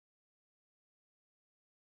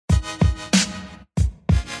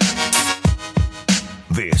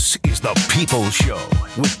This is The People's Show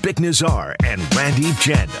with Big Nazar and Randy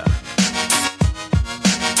Janda.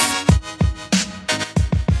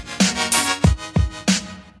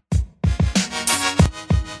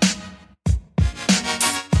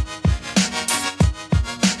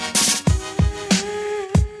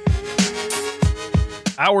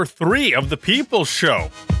 Hour 3 of The People's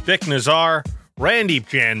Show. Vic Nazar, Randy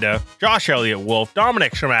Janda, Josh Elliott Wolf,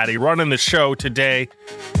 Dominic Shamati running the show today.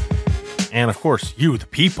 And, of course, you, the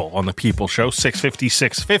people, on The People's Show,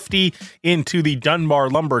 650-650 into the Dunbar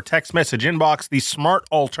Lumber text message inbox, the smart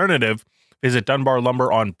alternative. Visit Dunbar Lumber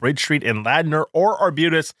on Bridge Street in Ladner or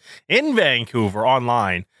Arbutus in Vancouver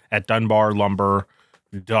online at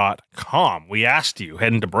dunbarlumber.com. We asked you,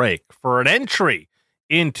 heading to break, for an entry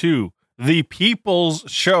into the People's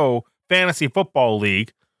Show Fantasy Football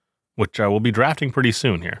League, which we'll be drafting pretty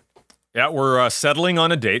soon here. Yeah, we're settling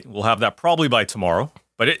on a date. We'll have that probably by tomorrow.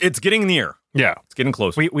 But it's getting near. Yeah. It's getting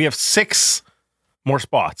close. We have 5 more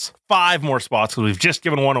spots, because we've just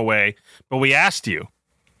given one away. But we asked you,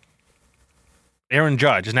 Aaron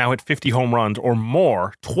Judge has now hit 50 home runs or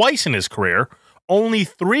more twice in his career. Only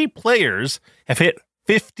 3 players have hit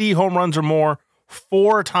 50 home runs or more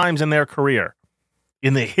 4 times in their career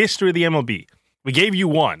in the history of the MLB. We gave you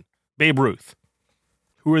one, Babe Ruth.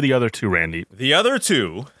 Who are the other 2, Randy? The other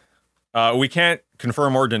 2, we can't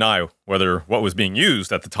confirm or deny what was being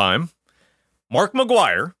used at the time. Mark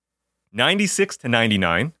McGwire,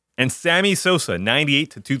 96-99, and Sammy Sosa,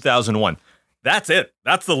 98-2001. That's it.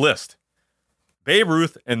 That's the list. Babe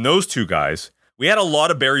Ruth and those 2 guys. We had a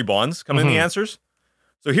lot of Barry Bonds come in the answers.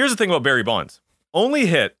 So here's the thing about Barry Bonds. Only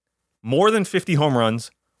hit more than 50 home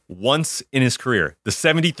runs once in his career. The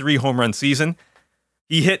 73 home run season.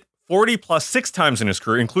 He hit 40 plus 6 times in his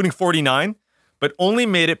career, including 49, but only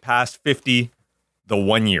made it past 50 the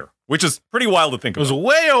 1 year, which is pretty wild to think about. It was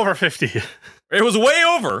way over 50. It was way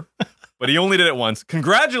over, but he only did it once.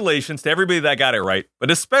 Congratulations to everybody that got it right, but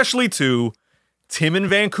especially to Tim in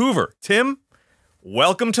Vancouver. Tim,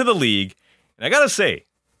 welcome to the league. And I got to say,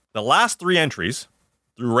 the last 3 entries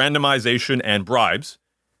through randomization and bribes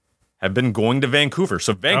have been going to Vancouver.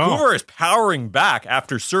 So Vancouver is powering back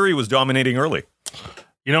after Surrey was dominating early.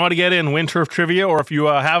 You know how to get in Winter of Trivia, or if you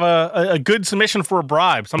have a good submission for a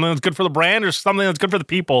bribe, something that's good for the brand or something that's good for the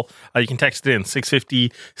people, you can text it in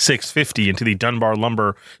 650-650 into the Dunbar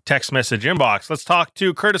Lumber text message inbox. Let's talk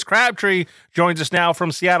to Curtis Crabtree, joins us now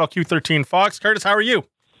from Seattle Q13 Fox. Curtis, how are you?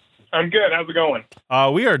 I'm good. How's it going?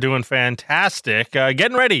 We are doing fantastic.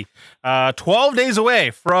 Getting ready. 12 days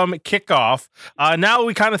away from kickoff. Now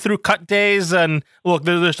we kind of through cut days, and look,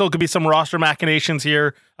 there still could be some roster machinations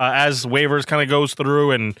here as waivers kind of goes through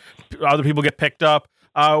and other people get picked up.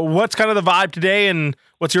 What's kind of the vibe today, and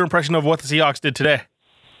what's your impression of what the Seahawks did today?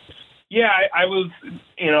 Yeah, I was,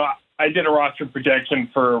 I did a roster projection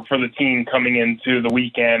for the team coming into the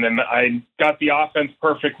weekend, and I got the offense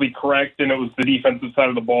perfectly correct, and it was the defensive side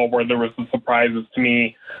of the ball where there was the surprises to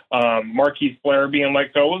me. Marquise Blair being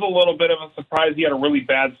let go was a little bit of a surprise. He had a really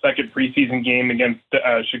bad second preseason game against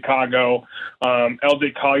Chicago.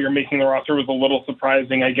 LJ Collier making the roster was a little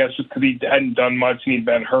surprising, I guess, just because he hadn't done much and he'd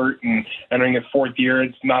been hurt, and entering his 4th year,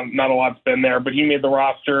 it's not a lot's been there, but he made the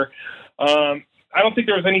roster. I don't think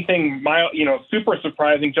there was anything, super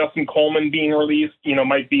surprising. Justin Coleman being released,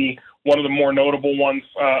 might be one of the more notable ones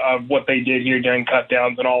of what they did here during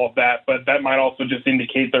cutdowns and all of that. But that might also just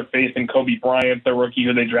indicate their faith in Kobe Bryant, the rookie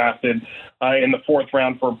who they drafted in the 4th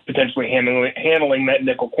round for potentially handling that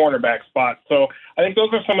nickel cornerback spot. So I think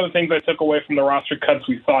those are some of the things I took away from the roster cuts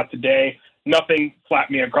we saw today. Nothing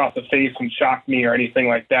slapped me across the face and shocked me or anything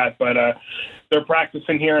like that, but they're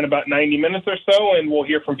practicing here in about 90 minutes or so, and we'll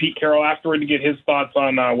hear from Pete Carroll afterward to get his thoughts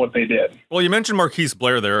on what they did. Well, you mentioned Marquise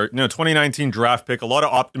Blair there, 2019 draft pick, a lot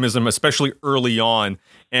of optimism, especially early on.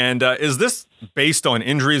 And is this based on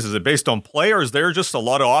injuries? Is it based on play, or is there just a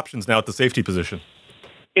lot of options now at the safety position?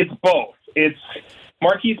 It's both.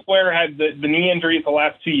 Marquise Blair had the knee injuries the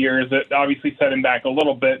last 2 years that obviously set him back a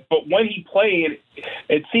little bit. But when he played,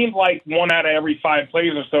 it seemed like 1 out of every 5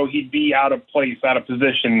 plays or so, he'd be out of place, out of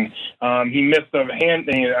position. He missed a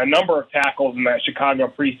number of tackles in that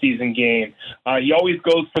Chicago preseason game. He always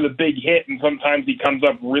goes for the big hit, and sometimes he comes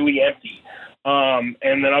up really empty. And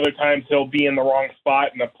then other times he'll be in the wrong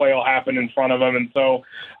spot and the play will happen in front of him. And so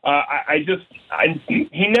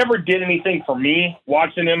he never did anything for me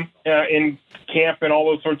watching him in camp and all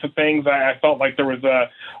those sorts of things. I felt like there was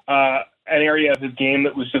an area of his game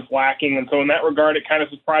that was just lacking. And so in that regard, it kind of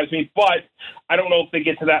surprised me. But I don't know if they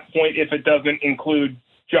get to that point if it doesn't include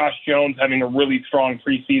Josh Jones having a really strong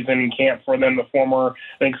preseason in camp for them, the former,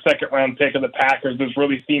 I think, second-round pick of the Packers, has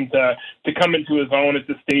really seemed to come into his own at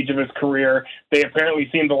this stage of his career. They apparently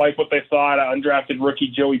seem to like what they saw out of undrafted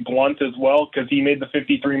rookie Joey Blunt as well, because he made the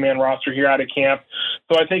 53-man roster here out of camp.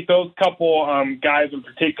 So I think those couple guys in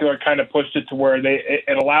particular kind of pushed it to where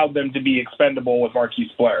it allowed them to be expendable with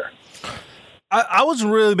Marquise Blair. I was a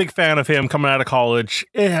really big fan of him coming out of college.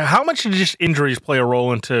 How much did just injuries play a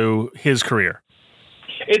role into his career?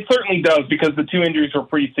 It certainly does, because the two injuries were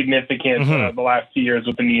pretty significant the last 2 years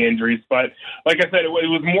with the knee injuries. But like I said, it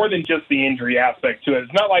was more than just the injury aspect to it.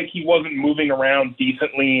 It's not like he wasn't moving around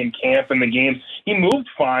decently in camp and the games. He moved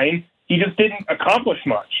fine. He just didn't accomplish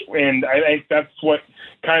much. And I think that's what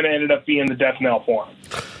kind of ended up being the death knell for him.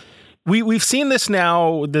 We've seen this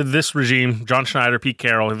now, this regime, John Schneider, Pete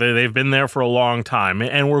Carroll, they've been there for a long time.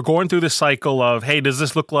 And we're going through this cycle of, hey, does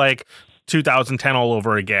this look like 2010 all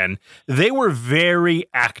over again? They were very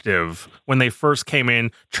active when they first came in,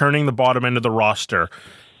 churning the bottom end of the roster.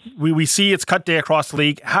 We see it's cut day across the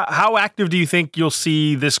league. How active do you think you'll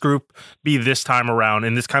see this group be this time around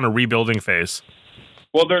in this kind of rebuilding phase?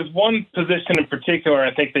 Well, there's one position in particular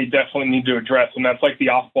I think they definitely need to address, and that's like the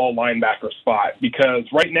off-ball linebacker spot, because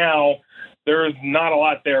right now there's not a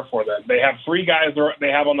lot there for them. They have three guys they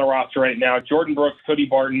have on the roster right now: Jordan Brooks, Cody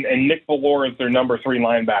Barton, and Nick Ballore is their number 3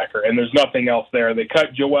 linebacker, and there's nothing else there. They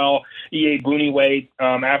cut Joel Iyiegbuniwe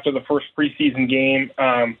after the first preseason game,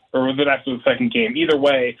 or was it after the second game? Either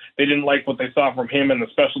way, they didn't like what they saw from him in the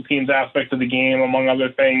special teams aspect of the game, among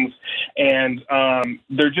other things, and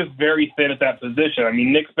they're just very thin at that position. I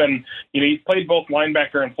mean, Nick's been, he's played both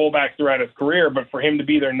linebacker and fullback throughout his career, but for him to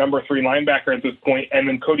be their number 3 linebacker at this point, and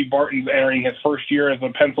then Cody Barton's entering his first year as a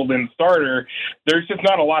penciled-in starter, there's just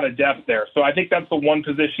not a lot of depth there. So I think that's the one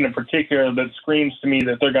position in particular that screams to me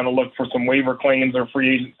that they're going to look for some waiver claims or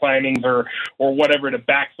free agent signings or whatever to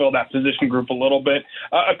backfill that position group a little bit.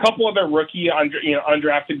 A couple of their rookie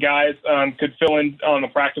undrafted guys could fill in on the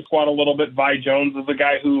practice squad a little bit. Vi Jones is a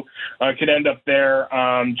guy who could end up there.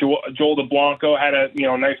 Joel DeBlanco had a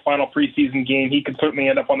nice final preseason game. He could certainly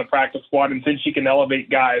end up on the practice squad, and since she can elevate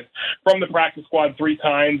guys from the practice squad 3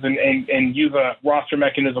 times and use a roster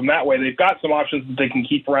mechanism that way, they've got some options that they can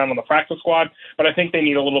keep around on the practice squad, but I think they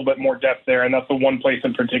need a little bit more depth there, and that's the one place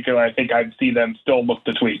in particular I think I'd see them still look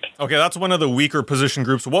to tweak. Okay, that's one of the weaker position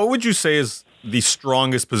groups. What would you say is the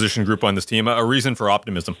strongest position group on this team, a reason for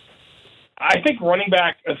optimism? I think running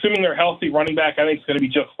back, assuming they're healthy, running back I think is going to be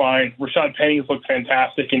just fine. Rashad Penny's looked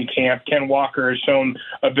fantastic in camp. Ken Walker has shown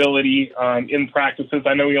ability in practices.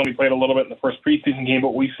 I know he only played a little bit in the first preseason game,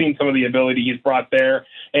 but we've seen some of the ability he's brought there.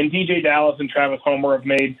 And DJ Dallas and Travis Homer have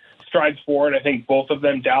made strides forward. I think both of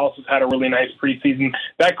them. Dallas has had a really nice preseason.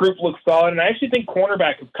 That group looks solid, and I actually think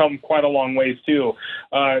cornerback has come quite a long ways too.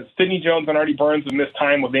 Sidney Jones and Artie Burns have missed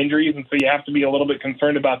time with injuries, and so you have to be a little bit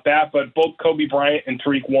concerned about that. But both Kobe Bryant and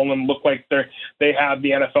Tariq Woolen look like they have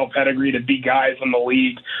the NFL pedigree to be guys in the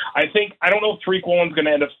league. I don't know if Tariq Woolen's going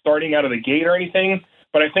to end up starting out of the gate or anything,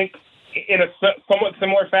 but I think in a somewhat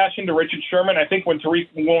similar fashion to Richard Sherman, I think when Tariq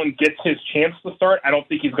Woolen gets his chance to start, I don't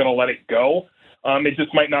think he's going to let it go. It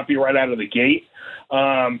just might not be right out of the gate.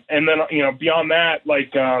 And then, beyond that,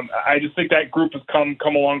 I just think that group has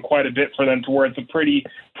come along quite a bit for them to where it's a pretty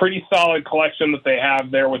solid collection that they have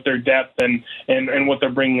there with their depth and what they're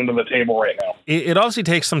bringing to the table right now. It obviously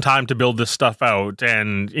takes some time to build this stuff out.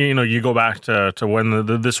 And, you go back to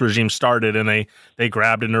when this regime started and they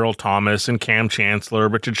grabbed an Earl Thomas and Cam Chancellor,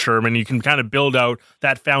 Richard Sherman. You can kind of build out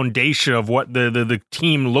that foundation of what the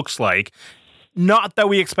team looks like. Not that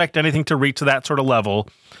we expect anything to reach to that sort of level,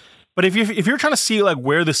 but if you're trying to see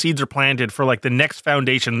where the seeds are planted for the next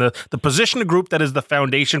foundation, the position group that is the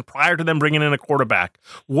foundation prior to them bringing in a quarterback,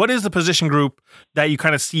 what is the position group that you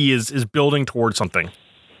kind of see is building towards something?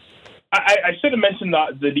 I should have mentioned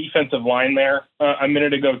the defensive line there a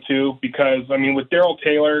minute ago too, because with Darrell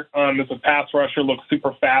Taylor as a pass rusher, looks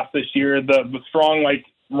super fast this year. The strong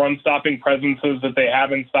run-stopping presences that they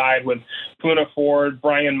have inside with Puna Ford,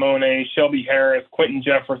 Brian Monet, Shelby Harris, Quentin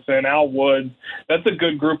Jefferson, Al Woods. That's a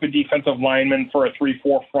good group of defensive linemen for a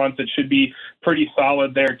 3-4 front that should be pretty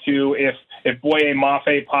solid there too. If Boye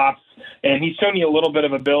Mafe pops, and he's shown you a little bit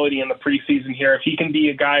of ability in the preseason here, if he can be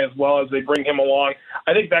a guy as well as they bring him along,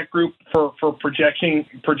 I think that group for projecting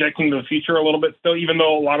to the future a little bit still, even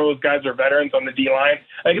though a lot of those guys are veterans on the D-line,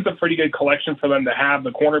 I think it's a pretty good collection for them to have.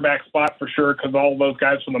 The cornerback spot for sure, because all of those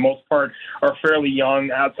guys for the most part are fairly young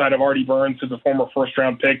outside of Artie Burns, who's a former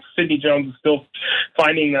first-round pick. Sidney Jones is still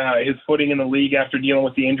finding his footing in the league after dealing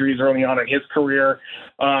with the injuries early on in his career.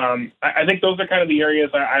 I think those are kind of the areas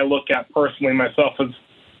I look at personally myself as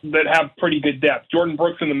that have pretty good depth. Jordan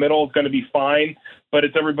Brooks in the middle is going to be fine, but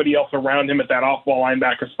it's everybody else around him at that off-ball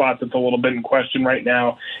linebacker spot that's a little bit in question right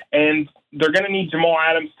now. And they're going to need Jamal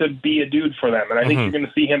Adams to be a dude for them. And I think you're going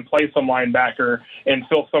to see him play some linebacker and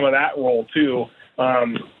fill some of that role too,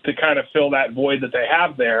 to kind of fill that void that they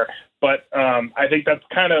have there. But I think that's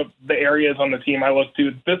kind of the areas on the team I look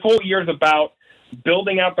to. This whole year is about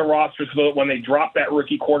building out the roster so that when they drop that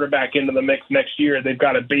rookie quarterback into the mix next year, they've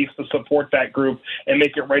got a base to support that group and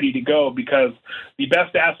make it ready to go, because the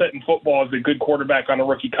best asset in football is a good quarterback on a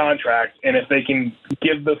rookie contract. And if they can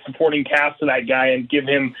give the supporting cast to that guy and give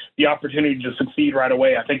him the opportunity to succeed right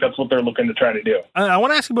away, I think that's what they're looking to try to do. I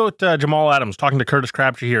want to ask you about Jamal Adams, talking to Curtis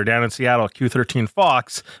Crabtree here down in Seattle at Q13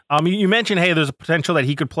 Fox. You mentioned, hey, there's a potential that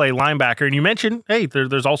he could play linebacker, and you mentioned, hey,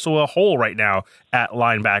 there's also a hole right now at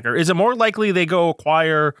linebacker. Is it more likely they go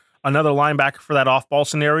acquire another linebacker for that off-ball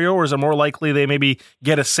scenario, or is it more likely they maybe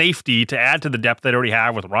get a safety to add to the depth they already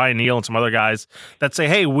have with Ryan Neal and some other guys that say,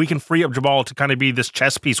 hey, we can free up Jamal to kind of be this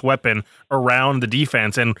chess piece weapon around the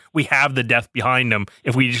defense, and we have the depth behind him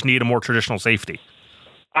if we just need a more traditional safety?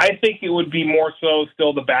 I think it would be more so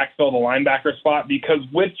still to backfill the linebacker spot, because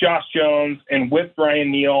with Josh Jones and with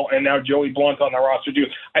Ryan Neal and now Joey Blunt on the roster too,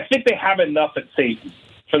 I think they have enough at safety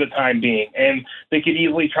for the time being. And they could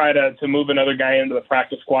easily try to move another guy into the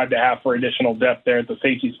practice squad to have for additional depth there at the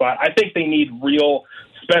safety spot. I think they need real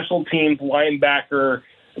special teams linebacker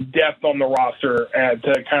depth on the roster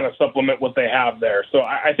to kind of supplement what they have there. So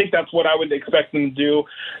I think that's what I would expect them to do.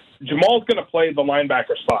 Jamal's going to play the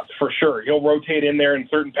linebacker spots for sure. He'll rotate in there in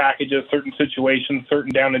certain packages, certain situations,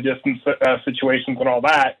 certain down and distance situations and all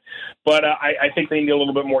that. But I think they need a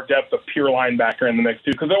little bit more depth of pure linebacker in the mix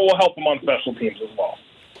too, because it will help them on special teams as well.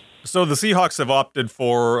 So the Seahawks have opted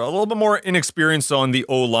for a little bit more inexperience on the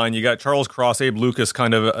O-line. You got Charles Cross, Abe Lucas,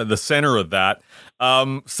 kind of the center of that.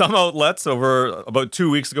 Some outlets over about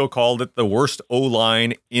 2 weeks ago called it the worst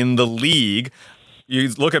O-line in the league. You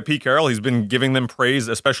look at Pete Carroll; he's been giving them praise,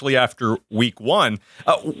 especially after week one.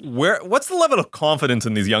 What's the level of confidence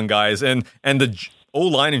in these young guys and the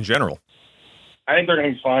O-line in general? I think they're going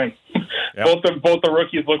to be fine. Yep. Both the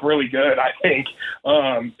rookies look really good, I think.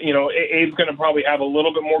 Abe's going to probably have a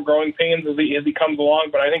little bit more growing pains as he comes along,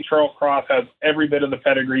 but I think Charles Cross has every bit of the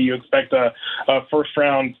pedigree you expect a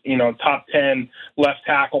first-round, top 10 left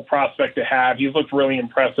tackle prospect to have. He's looked really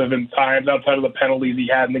impressive in times outside of the penalties he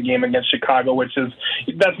had in the game against Chicago,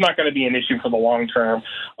 that's not going to be an issue for the long term.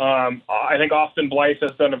 I think Austin Blythe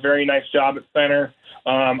has done a very nice job at center.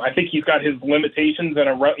 I think he's got his limitations and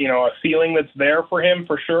a ceiling that's there for him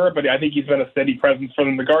for sure, but I think he's been a steady presence for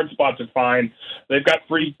them. The guard spots are fine. They've got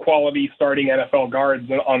 3 quality starting NFL guards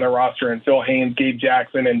on their roster, and Phil Haynes, Gabe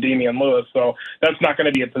Jackson, and Damian Lewis, so that's not going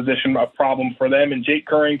to be a problem for them. And Jake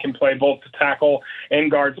Curran can play both the tackle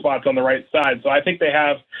and guard spots on the right side. So I think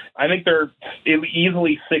they're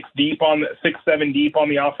easily 6, 7 deep on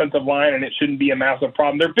the offensive line, and it shouldn't be a massive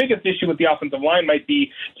problem. Their biggest issue with the offensive line might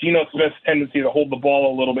be Geno Smith's tendency to hold the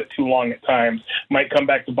ball a little bit too long at times. Might come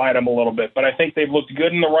back to bite them a little bit. But I think they've looked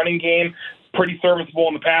good in the running game, pretty serviceable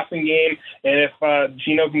in the passing game, and if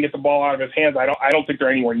Geno can get the ball out of his hands, I don't think they're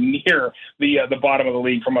anywhere near the bottom of the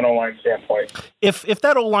league from an O-line standpoint. If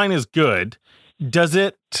that O-line is good, does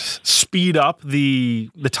it speed up the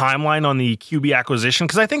timeline on the QB acquisition?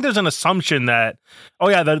 Because I think there's an assumption that,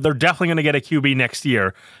 they're definitely going to get a QB next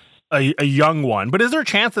year, a young one. But is there a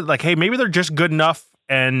chance that, hey, maybe they're just good enough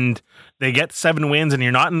and they get 7 wins and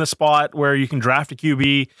you're not in the spot where you can draft a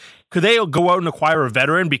QB? Could they go out and acquire a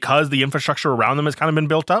veteran because the infrastructure around them has kind of been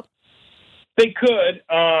built up? They could.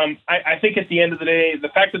 I think at the end of the day, the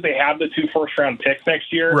fact that they have the 2 first-round picks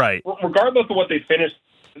next year, right, regardless of what they finish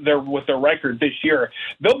with their record this year,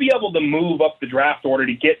 they'll be able to move up the draft order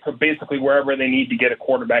to get to basically wherever they need to get a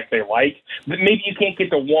quarterback they like. Maybe you can't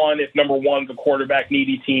get to 1 if number 1's a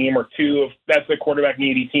quarterback-needy team, or 2 if that's a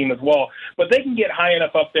quarterback-needy team as well. But they can get high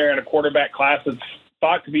enough up there in a quarterback class that's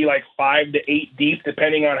thought to be 5 to 8 deep,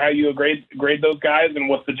 depending on how you grade those guys and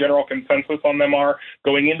what the general consensus on them are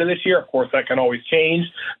going into this year. Of course, that can always change,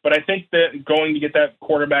 but I think that going to get that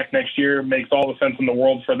quarterback next year makes all the sense in the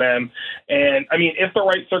world for them. And I mean, if the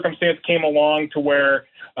right circumstance came along to where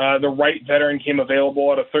the right veteran came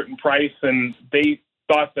available at a certain price and they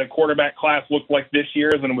thought the quarterback class looked like this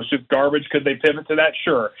year's and it was just garbage, could they pivot to that?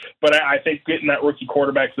 Sure. But I think getting that rookie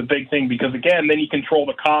quarterback's the big thing, because again, then you control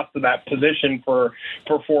the cost of that position for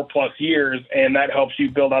 4+ years, and that helps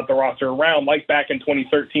you build out the roster around. Like back in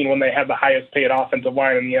 2013 when they had the highest paid offensive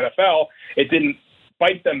line in the NFL, it didn't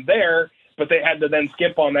bite them there, but they had to then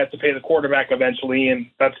skip on that to pay the quarterback eventually, and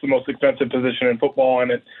that's the most expensive position in football,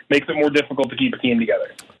 and it makes it more difficult to keep a team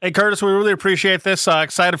together. Hey, Curtis, we really appreciate this.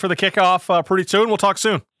 Excited for the kickoff pretty soon. We'll talk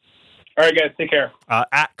soon. All right, guys, take care.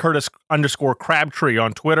 At Curtis_Crabtree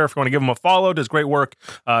on Twitter. If you want to give him a follow, does great work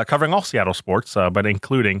covering all Seattle sports, but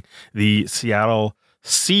including the Seattle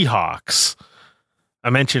Seahawks. I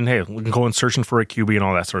mentioned, hey, we can go and searching for a QB and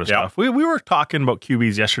all that sort of stuff. We were talking about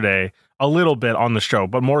QBs yesterday a little bit on the show,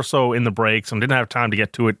 but more so in the breaks, and didn't have time to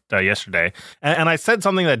get to it yesterday. And I said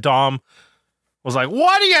something that Dom was like,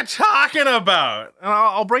 what are you talking about? And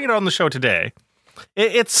I'll bring it on the show today.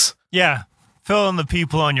 It's... Yeah. Fill in the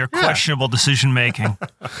people on your questionable decision-making.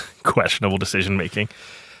 Questionable decision-making.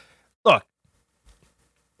 Look,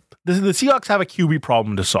 the Seahawks have a QB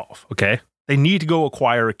problem to solve, okay? They need to go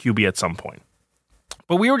acquire a QB at some point.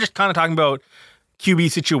 But we were just kind of talking about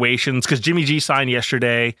QB situations because Jimmy G signed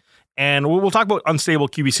yesterday, and we'll talk about unstable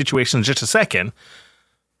QB situations in just a second.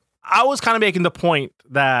 I was kind of making the point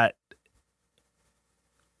that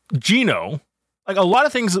Geno, like a lot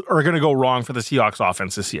of things are going to go wrong for the Seahawks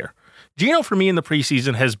offense this year. Geno, for me, in the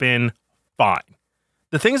preseason has been fine.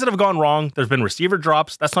 The things that have gone wrong, there's been receiver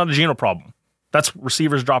drops. That's not a Geno problem. That's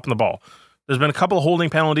receivers dropping the ball. There's been a couple of holding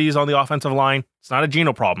penalties on the offensive line. It's not a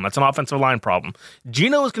Geno problem. That's an offensive line problem.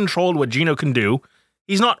 Geno has controlled what Geno can do.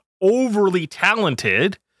 He's not overly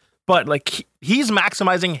talented, but like he's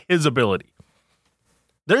maximizing his ability.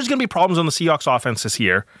 There's going to be problems on the Seahawks offense this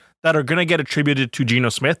year that are going to get attributed to Geno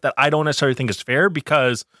Smith that I don't necessarily think is fair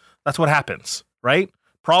because that's what happens, right?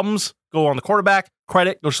 Problems go on the quarterback,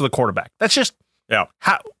 credit goes to the quarterback. That's just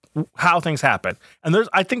how things happen. And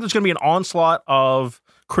I think there's going to be an onslaught of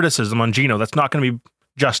criticism on Geno that's not going to be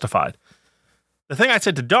justified. The thing I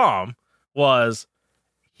said to Dom was,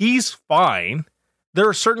 he's fine. There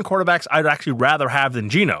are certain quarterbacks I'd actually rather have than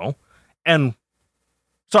Geno. And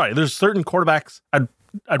there's certain quarterbacks I'd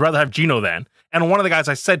rather have Geno than. And one of the guys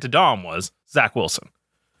I said to Dom was Zach Wilson,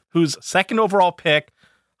 who's second overall pick,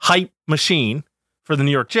 hype machine for the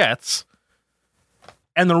New York Jets.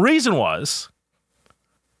 And the reason was,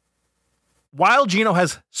 while Geno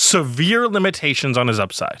has severe limitations on his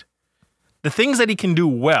upside, the things that he can do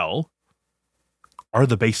well are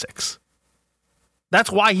the basics.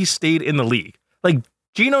 That's why he stayed in the league. Like,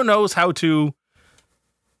 Geno knows how to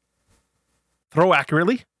throw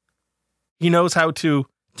accurately. He knows how to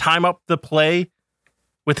time up the play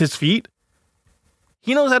with his feet.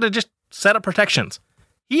 He knows how to just set up protections.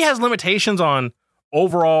 He has limitations on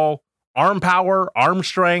overall arm power, arm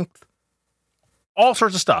strength, all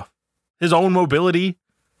sorts of stuff. His own mobility.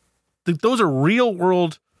 Those are real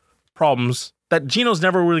world problems that Geno's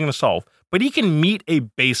never really going to solve. But he can meet a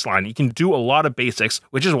baseline. He can do a lot of basics,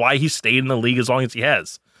 which is why he stayed in the league as long as he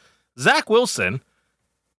has. Zach Wilson,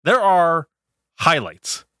 there are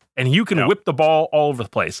highlights, and you can whip the ball all over the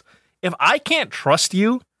place. If I can't trust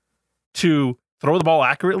you to throw the ball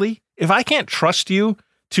accurately, if I can't trust you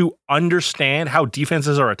to understand how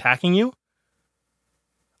defenses are attacking you,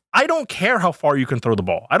 I don't care how far you can throw the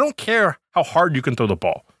ball. I don't care how hard you can throw the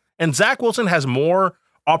ball. And Zach Wilson has more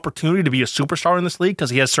opportunity to be a superstar in this league because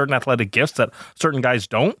he has certain athletic gifts that certain guys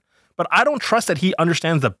don't. But I don't trust that he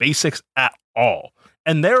understands the basics at all.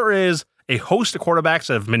 And there is a host of quarterbacks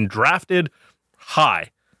that have been drafted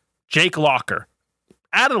high. Jake Locker,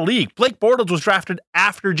 out of the league. Blake Bortles was drafted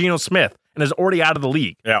after Geno Smith and is already out of the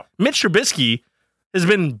league. Yeah. Mitch Trubisky has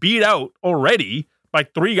been beat out already by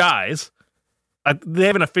 3 guys. They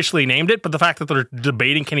haven't officially named it, but the fact that they're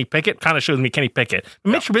debating Kenny Pickett kind of shows me Kenny Pickett.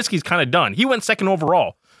 Mitch Trubisky's kind of done. He went second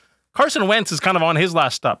overall. Carson Wentz is kind of on his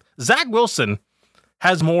last stop. Zach Wilson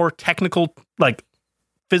has more technical,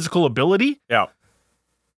 physical ability. Yeah.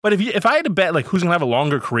 But if I had to bet, who's going to have a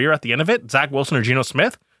longer career at the end of it, Zach Wilson or Geno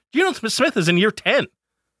Smith? Geno Smith is in year 10.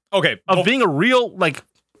 Okay. Of being a real,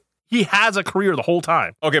 he has a career the whole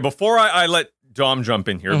time. Okay, before I let Dom jump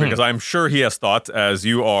in here, because I'm sure he has thoughts as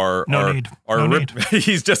you are. No need.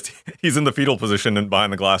 He's in the fetal position and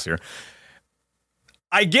behind the glass here.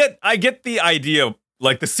 I get the idea.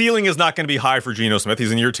 The ceiling is not going to be high for Geno Smith.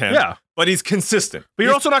 He's in year 10. Yeah. But he's consistent. But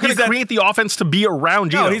you're also not going to create the offense to be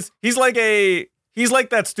around Geno. No, he's like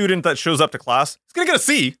that student that shows up to class. He's going to get a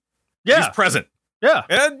C. Yeah. He's present. Yeah.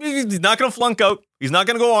 And he's not going to flunk out. He's not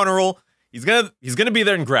going to go honor roll. He's going to be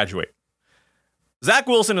there and graduate. Zach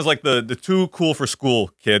Wilson is like the too cool for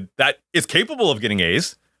school kid that is capable of getting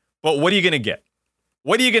A's, but what are you going to get?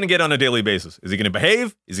 What are you going to get on a daily basis? Is he going to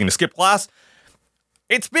behave? Is he going to skip class?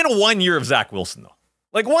 It's been 1 year of Zach Wilson,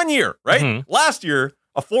 though. 1 year, right? Mm-hmm. Last year,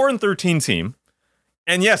 a 4-13 team,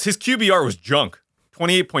 and yes, his QBR was junk,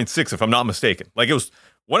 28.6 if I'm not mistaken. It was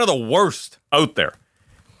one of the worst out there.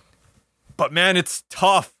 But man, it's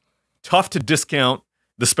tough to discount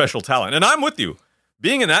the special talent. And I'm with you.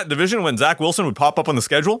 Being in that division when Zach Wilson would pop up on the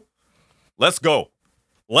schedule, let's go.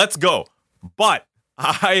 But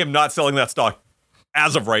I am not selling that stock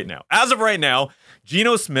As of right now,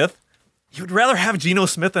 Geno Smith, you'd rather have Geno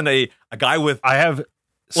Smith than a guy with I have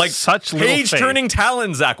like such little faith. page-turning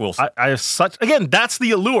talent, Zach Wilson. I have such, again, that's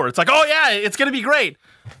the allure. It's like, oh yeah, it's going to be great.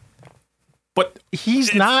 But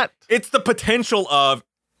He's not. It's the potential of,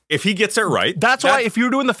 if he gets it right. That's why if you're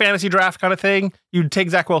doing the fantasy draft kind of thing, you'd take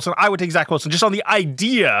Zach Wilson. I would take Zach Wilson just on the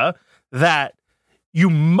idea that you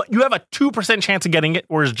have a 2% chance of getting it,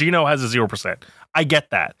 whereas Geno has a 0%. I get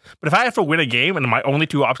that. But if I have to win a game and my only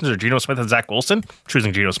two options are Geno Smith and Zach Wilson, I'm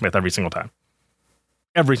choosing Geno Smith every single time.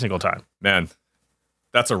 Every single time. Man,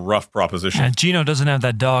 that's a rough proposition. Yeah, Geno doesn't have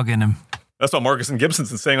that dog in him. That's what Marcus and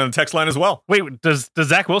Gibson's saying on the text line as well. Wait, does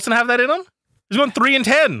Zach Wilson have that in him? He's going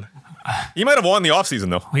 3-10. He might have won the offseason,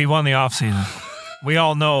 though. He won the offseason. We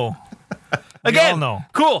all know. Again, all know.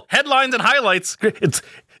 Cool. Headlines and highlights. It's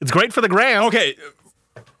great for the gram. Okay,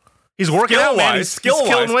 He's working out, man. He's skill-wise,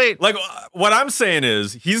 killing weight. like what I'm saying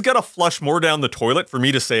is he's got to flush more down the toilet for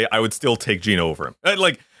me to say I would still take Geno over him.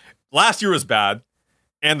 Like last year was bad,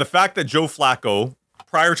 and the fact that Joe Flacco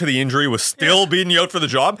prior to the injury was still beating you out for the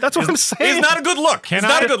job. That's what I'm saying. He's not a good look. He's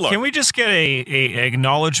not a good look. Can we just get a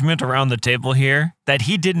acknowledgement around the table here that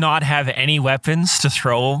he did not have any weapons to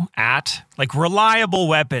throw at, like reliable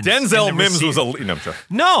weapons? Denzel Mims was elite.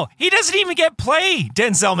 No, he doesn't even get play.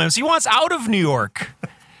 Denzel Mims. He wants out of New York.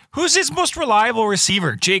 Who's his most reliable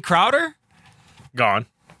receiver? Jay Crowder? Gone.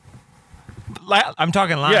 I'm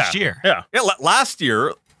talking last year. Yeah. Last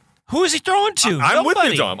year. Who is he throwing to? I'm with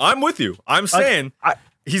you, Tom. I'm with you. I'm saying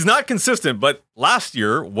he's not consistent, but last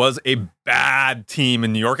year was a bad team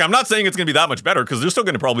in New York. I'm not saying it's going to be that much better because they're still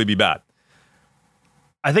going to probably be bad.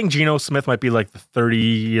 I think Geno Smith might be like the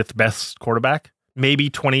 30th best quarterback, maybe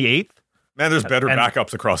 28th. Man, there's better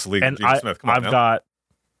backups across the league than Geno Smith. Come on, I've got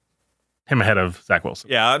him ahead of Zach Wilson.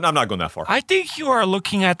 Yeah, I'm not going that far. I think you are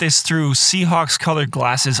looking at this through Seahawks-colored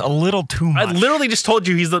glasses a little too much. I literally just told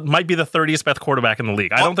you might be the 30th best quarterback in the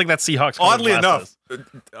league. I don't think that's Seahawks. Oddly enough,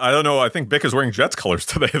 I don't know. I think Bick is wearing Jets colors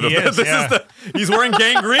today. He's wearing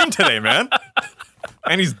gangrene today, man.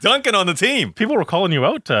 And he's dunking on the team. People were calling you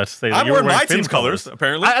out to say that I'm you were wearing my Finn's team's colors,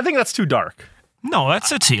 apparently. I think that's too dark. No,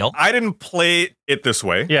 that's a teal. I didn't play it this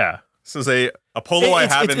way. Yeah. This is a polo I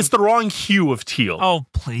have. It's the wrong hue of teal. Oh,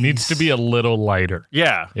 please. Needs to be a little lighter.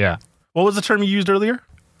 Yeah. Yeah. What was the term you used earlier?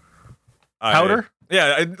 Powder?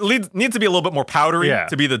 It needs to be a little bit more powdery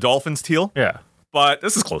to be the Dolphins teal. Yeah. But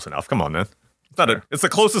this is close enough. Come on, man. It's the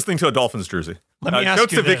closest thing to a Dolphins jersey. Let me ask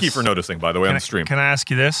shouts you to Vicky this. for noticing, by the way, on the stream. Can I ask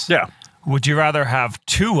you this? Yeah. Would you rather have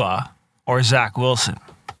Tua or Zach Wilson?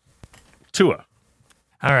 Tua.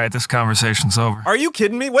 All right, this conversation's over. Are you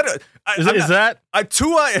kidding me? What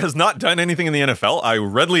Tua has not done anything in the NFL. I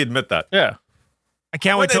readily admit that. Yeah. I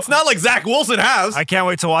can't wait. It's not like Zach Wilson has. I can't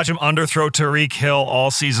wait to watch him underthrow Tariq Hill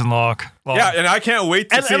all season long. Yeah, and I can't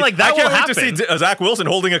wait to see. And like that I can't will wait to see Zach Wilson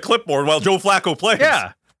holding a clipboard while Joe Flacco plays.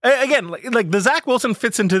 Yeah. Again, like the Zach Wilson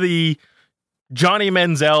fits into the Johnny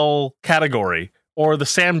Manziel category or the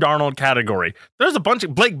Sam Darnold category. There's a bunch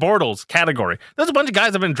of Blake Bortles category. There's a bunch of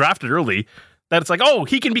guys that have been drafted early that it's like, oh,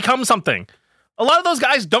 he can become something. A lot of those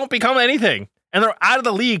guys don't become anything, and they're out of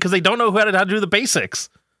the league because they don't know how to do the basics.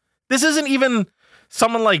 This isn't even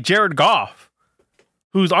someone like Jared Goff,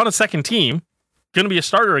 who's on a second team, going to be a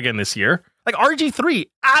starter again this year. Like RG3,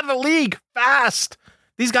 out of the league, fast.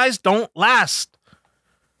 These guys don't last.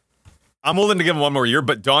 I'm willing to give him one more year,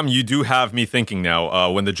 but Dom, you do have me thinking now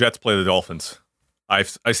when the Jets play the Dolphins. I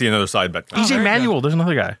see another side bet. EJ Manuel, there's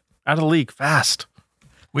another guy. Out of the league, fast.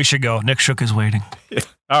 We should go. Nick Shook is waiting. Yeah.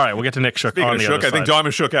 All right, we'll get to Nick Shook. Speaking on of the Shook, other I think side. Dom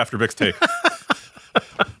is shook after Bick's take.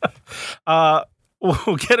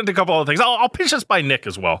 We'll get into a couple other things. I'll pitch this by Nick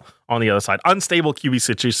as well on the other side. Unstable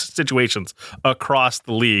QB situations across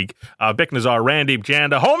the league. Bick Nazar, Randy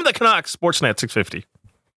Janda, home of the Canucks, Sportsnet 650.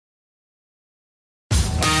 This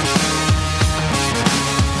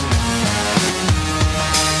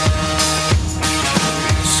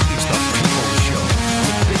is the People Show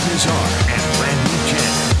with Bick Nazar and Randy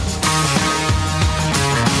Janda.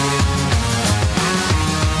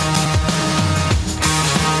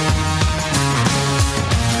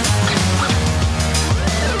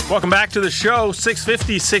 Welcome back to the show,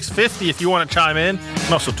 650 if you want to chime in. You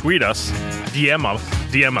can also tweet us, DM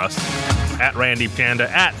us at Randy Janda,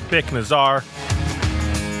 at Bick Nazar.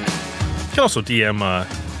 You can also DM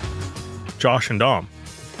Josh and Dom.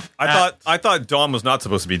 I thought Dom was not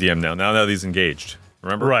supposed to be DM now that he's engaged.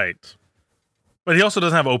 Remember? Right. But he also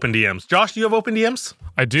doesn't have open DMs. Josh, do you have open DMs?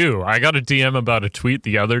 I do. I got a DM about a tweet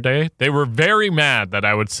the other day. They were very mad that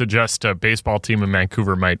I would suggest a baseball team in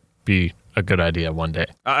Vancouver might be a good idea one day.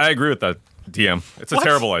 I agree with that DM. It's a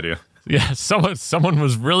terrible idea. Yeah, someone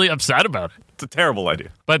was really upset about it. It's a terrible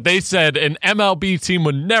idea. But they said an MLB team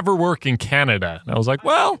would never work in Canada. And I was like,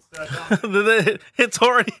 well, It's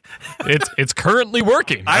already. it's currently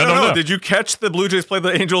working. I don't know. Did you catch the Blue Jays play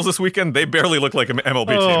the Angels this weekend? They barely look like an MLB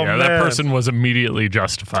team. Yeah, that man. person was immediately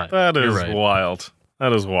justified. That is You're right. wild.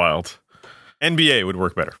 That is wild. NBA would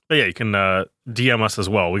work better. But yeah, you can DM us as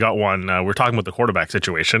well. We got one. We're talking about the quarterback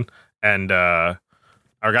situation, and our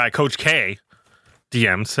guy Coach K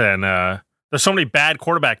DMs, and there's so many bad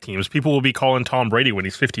quarterback teams. People will be calling Tom Brady when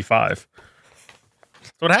he's 55.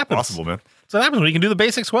 That's what happens. Possible, man. So what happens when you can do the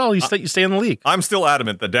basics well. You stay in the league. I'm still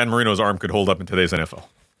adamant that Dan Marino's arm could hold up in today's NFL.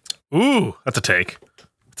 Ooh, that's a take.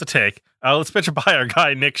 That's a take. Let's pitch it by our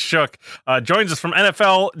guy Nick Shook. Joins us from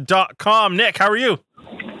NFL.com. Nick, how are you?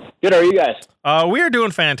 Good. How are you guys? We are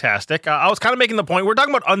doing fantastic. I was kind of making the point. We're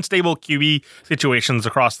talking about unstable QB situations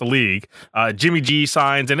across the league. Jimmy G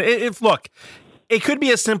signs. And look, it could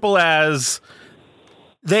be as simple as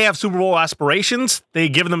they have Super Bowl aspirations. They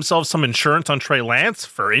give themselves some insurance on Trey Lance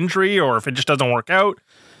for injury or if it just doesn't work out.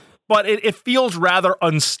 But it feels rather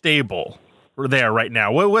unstable there right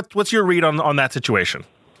now. What's your read on that situation?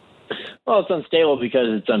 Well, it's unstable because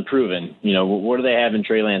it's unproven. You know, what do they have in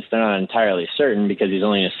Trey Lance? They're not entirely certain because he's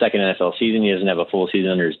only in his second NFL season. He doesn't have a full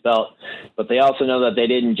season under his belt. But they also know that they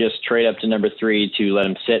didn't just trade up to number 3 to let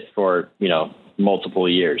him sit for, multiple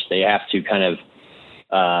years. They have to kind of,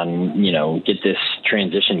 get this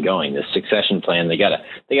transition going, this succession plan. They gotta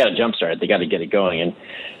jumpstart it. They got to get it going. And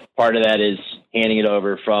part of that is handing it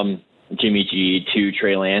over from Jimmy G to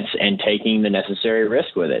Trey Lance and taking the necessary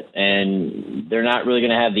risk with it. And they're not really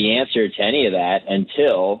going to have the answer to any of that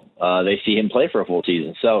until they see him play for a full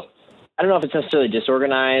season. So I don't know if it's necessarily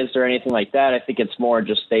disorganized or anything like that. I think it's more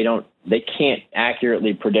just they can't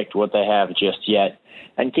accurately predict what they have just yet.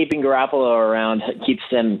 And keeping Garoppolo around keeps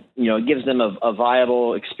them, gives them a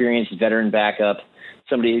viable, experienced veteran backup,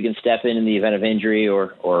 somebody who can step in the event of injury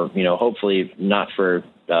or hopefully not for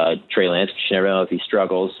Trey Lance, because you never know if he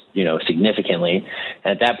struggles, significantly.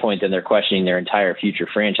 And at that point, then they're questioning their entire future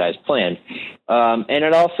franchise plan. And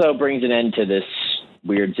it also brings an end to this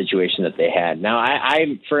weird situation that they had. Now,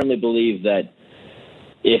 I firmly believe that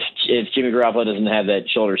if Jimmy Garoppolo doesn't have that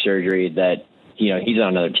shoulder surgery, that he's on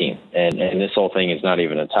another team. And this whole thing is not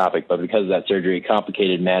even a topic, but because of that surgery, it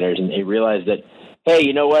complicated matters. And they realized that, hey,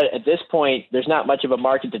 you know what? At this point, there's not much of a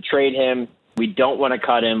market to trade him. We don't want to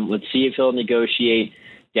cut him. Let's see if he'll negotiate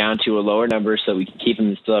down to a lower number so we can keep him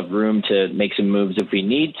and still have room to make some moves if we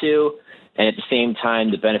need to. And at the same time,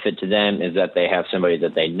 the benefit to them is that they have somebody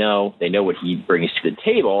that they know what he brings to the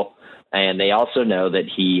table. And they also know that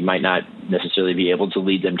he might not necessarily be able to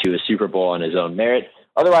lead them to a Super Bowl on his own merit.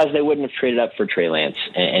 Otherwise, they wouldn't have traded up for Trey Lance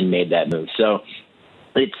and made that move. So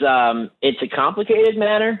it's a complicated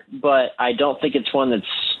matter, but I don't think it's one that's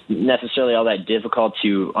necessarily all that difficult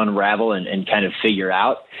to unravel and kind of figure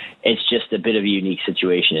out. It's just a bit of a unique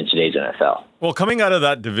situation in today's NFL. Well, coming out of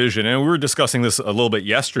that division, and we were discussing this a little bit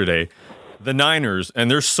yesterday, the Niners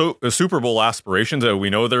and their Super Bowl aspirations. We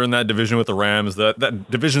know they're in that division with the Rams.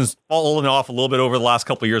 That division's fallen off a little bit over the last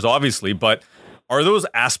couple of years, obviously, but are those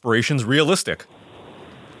aspirations realistic?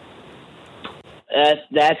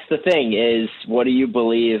 That's the thing is, what do you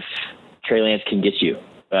believe Trey Lance can get you?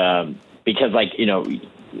 Because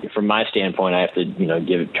from my standpoint, I have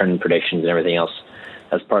to, turn predictions and everything else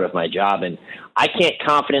as part of my job. And I can't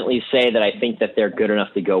confidently say that I think that they're good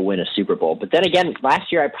enough to go win a Super Bowl. But then again,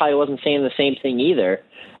 last year I probably wasn't saying the same thing either.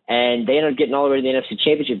 And they ended up getting all the way to the NFC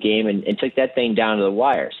Championship game and took that thing down to the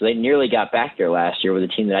wire. So they nearly got back there last year with a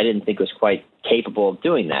team that I didn't think was quite capable of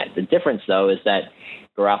doing that. The difference, though, is that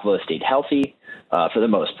Garoppolo stayed healthy for the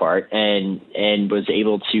most part and was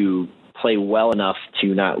able to play well enough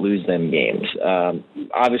to not lose them games.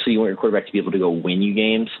 Obviously, you want your quarterback to be able to go win you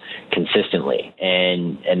games consistently,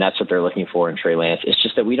 and that's what they're looking for in Trey Lance. It's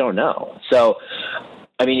just that we don't know. So,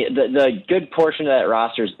 I mean, the good portion of that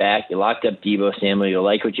roster is back. You locked up Deebo Samuel. You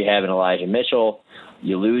like what you have in Elijah Mitchell.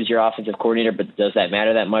 You lose your offensive coordinator, but does that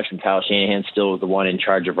matter that much when Kyle Shanahan's still the one in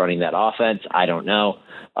charge of running that offense? I don't know.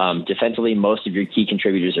 Defensively, most of your key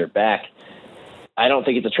contributors are back. I don't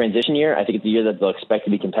think it's a transition year. I think it's a year that they'll expect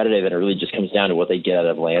to be competitive, and it really just comes down to what they get out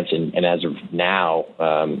of Lance. And as of now,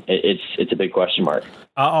 it's a big question mark.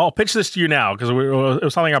 I'll pitch this to you now because it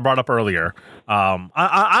was something I brought up earlier.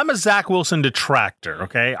 I'm a Zach Wilson detractor,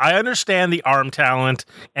 okay? I understand the arm talent,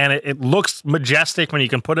 and it looks majestic when you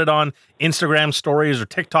can put it on Instagram stories or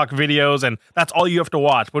TikTok videos, and that's all you have to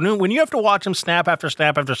watch. But when you have to watch him snap after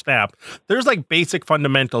snap after snap, there's like basic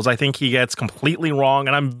fundamentals I think he gets completely wrong,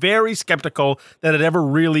 and I'm very skeptical that it ever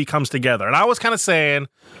really comes together. And I was kind of saying,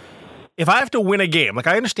 if I have to win a game, like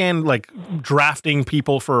I understand like drafting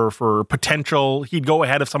people for potential, he'd go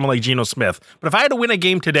ahead of someone like Geno Smith. But if I had to win a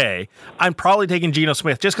game today, I'm probably taking Geno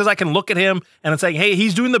Smith just because I can look at him and it's like, hey,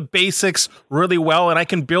 he's doing the basics really well and I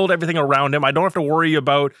can build everything around him. I don't have to worry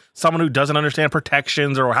about someone who doesn't understand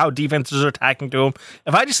protections or how defenses are attacking to him.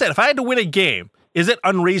 If I had to win a game, is it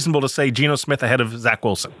unreasonable to say Geno Smith ahead of Zach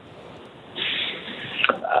Wilson?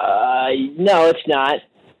 No, it's not.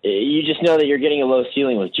 You just know that you're getting a low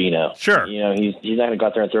ceiling with Geno. Sure. You know, he's not going to go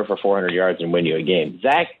out there and throw for 400 yards and win you a game.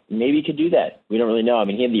 Zach maybe could do that. We don't really know. I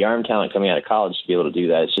mean, he had the arm talent coming out of college to be able to do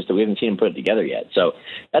that. It's just that we haven't seen him put it together yet. So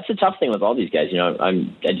that's the tough thing with all these guys. You know, I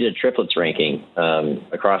did a triplets ranking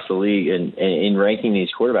across the league, and in ranking these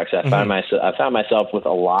quarterbacks, I found myself with a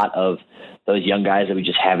lot of those young guys that we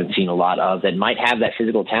just haven't seen a lot of that might have that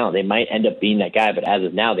physical talent. They might end up being that guy, but as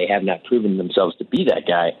of now, they have not proven themselves to be that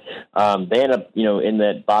guy. They end up, you know, in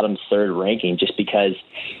the bottom third ranking just because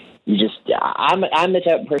I'm the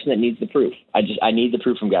type of person that needs the proof. I need the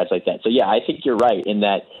proof from guys like that. So yeah, I think you're right in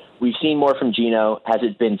that we've seen more from Geno. Has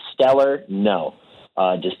it been stellar? No.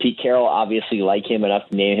 Does Pete Carroll obviously like him enough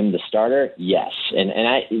to name him the starter? Yes. And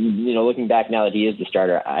I, you know, looking back now that he is the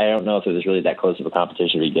starter, I don't know if it was really that close of a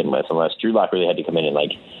competition to begin with, unless Drew Lock really had to come in and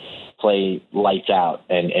like play lights out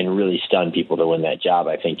and really stun people to win that job.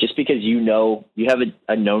 I think just because you know you have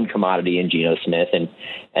a known commodity in Geno Smith and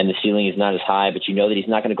the ceiling is not as high, but you know that he's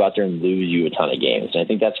not going to go out there and lose you a ton of games. And I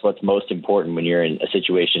think that's what's most important when you're in a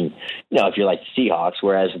situation, you know, if you're like the Seahawks,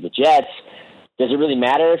 whereas with the Jets, does it really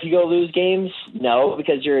matter if you go lose games? No,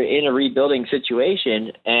 because you're in a rebuilding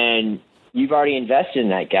situation and you've already invested in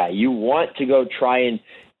that guy. You want to go try and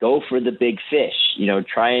go for the big fish, you know,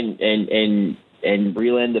 try and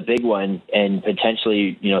reel in the big one and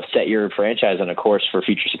potentially, you know, set your franchise on a course for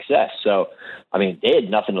future success. So, I mean, they had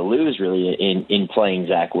nothing to lose really in playing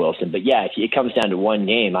Zach Wilson. But yeah, if it comes down to one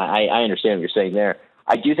game, I understand what you're saying there.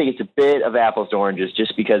 I do think it's a bit of apples to oranges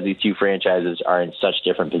just because these two franchises are in such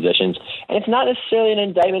different positions. And it's not necessarily an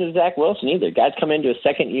indictment of Zach Wilson either. Guys come into a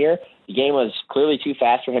second year. The game was clearly too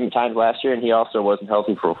fast for him at times last year, and he also wasn't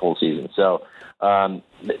healthy for a full season. So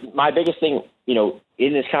my biggest thing, you know,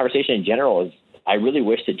 in this conversation in general is I really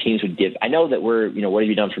wish that teams would give – I know that we're, you know, what have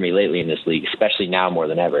you done for me lately in this league, especially now more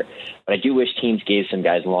than ever. But I do wish teams gave some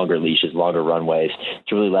guys longer leashes, longer runways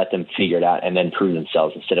to really let them figure it out and then prove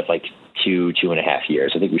themselves instead of like 2.5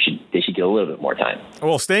 years. I think they should get a little bit more time.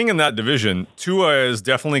 Well, staying in that division, Tua is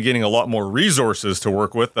definitely getting a lot more resources to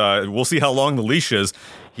work with. We'll see how long the leash is.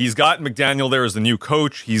 He's got McDaniel there as the new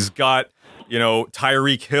coach. He's got, you know,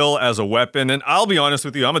 Tyreek Hill as a weapon. And I'll be honest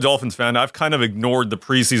with you, I'm a Dolphins fan. I've kind of ignored the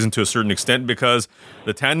preseason to a certain extent because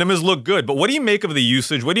the tandem has looked good. But what do you make of the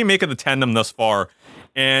usage? What do you make of the tandem thus far?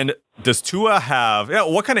 And does Tua have,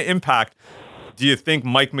 what kind of impact do you think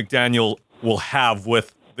Mike McDaniel will have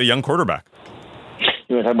with the young quarterback?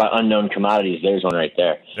 You want to talk about unknown commodities? There's one right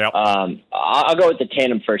there. Yep. I'll go with the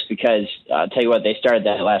tandem first because I'll tell you what, they started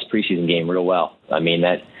that last preseason game real well. I mean,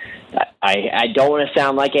 I don't want to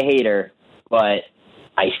sound like a hater, but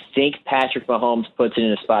I think Patrick Mahomes puts it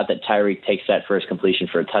in a spot that Tyreek takes that first completion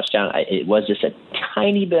for a touchdown. It was just a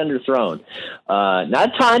tiny bit underthrown.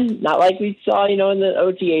 Not a ton, not like we saw, you know, in the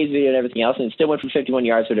OTAs video and everything else, and it still went for 51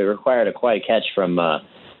 yards, but it required quite a catch from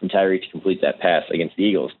Tyreek to complete that pass against the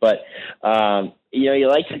Eagles. But, you know, you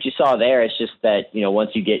liked what you saw there. It's just that, you know,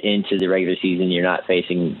 once you get into the regular season, you're not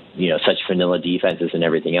facing, you know, such vanilla defenses and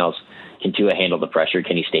everything else. Can Tua handle the pressure?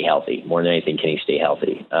 Can he stay healthy? More than anything, can he stay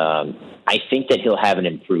healthy? I think that he'll have an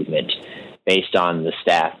improvement based on the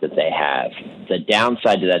staff that they have. The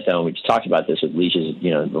downside to that, though, we just talked about this with leashes,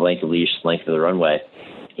 you know, the length of leash, length of the runway.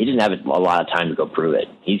 He doesn't have a lot of time to go prove it.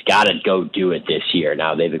 He's got to go do it this year.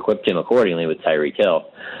 Now, they've equipped him accordingly with Tyreek Hill.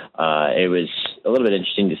 It was a little bit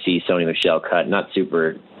interesting to see Sony Michel cut, not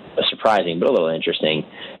super surprising, but a little interesting,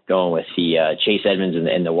 going with the Chase Edmonds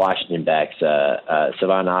and the Washington backs,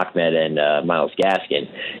 Savon Ahmed and Myles Gaskin.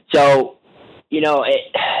 So, you know,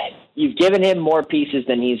 you've given him more pieces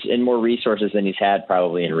and more resources than he's had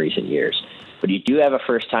probably in recent years. But you do have a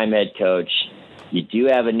first-time head coach. You do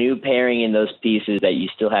have a new pairing in those pieces that you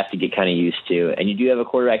still have to get kind of used to, and you do have a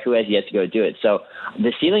quarterback who has yet to go do it. So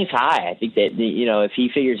the ceiling's high. I think that, you know, if he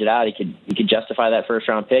figures it out, he could justify that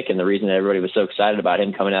first-round pick. And the reason that everybody was so excited about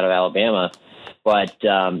him coming out of Alabama but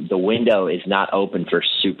the window is not open for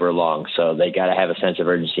super long, so they got to have a sense of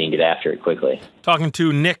urgency and get after it quickly. Talking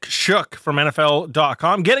to Nick Shook from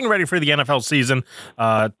NFL.com, getting ready for the NFL season,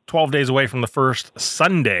 12 days away from the first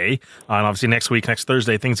Sunday, and obviously next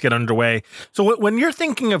Thursday, things get underway. So when you're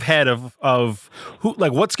thinking ahead of who,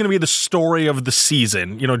 like, what's going to be the story of the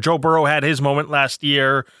season? You know, Joe Burrow had his moment last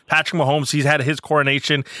year. Patrick Mahomes, he's had his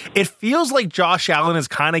coronation. It feels like Josh Allen is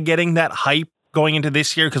kind of getting that hype going into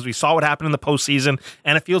this year because we saw what happened in the postseason,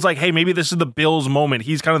 and it feels like, hey, maybe this is the Bills' moment.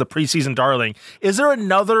 He's kind of the preseason darling. Is there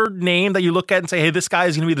another name that you look at and say, hey, this guy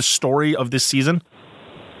is going to be the story of this season?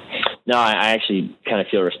 No, I actually kind of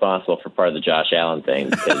feel responsible for part of the Josh Allen thing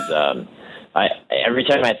because every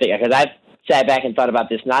time I think, because I've sat back and thought about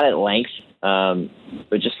this, not at length,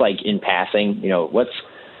 but just like in passing, you know,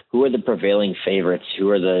 who are the prevailing favorites? Who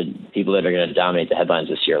are the people that are going to dominate the headlines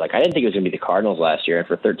this year? Like, I didn't think it was going to be the Cardinals last year, and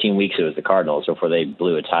for 13 weeks it was the Cardinals before they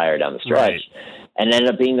blew a tire down the stretch, right. And it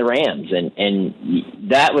ended up being the Rams. And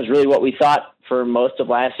that was really what we thought for most of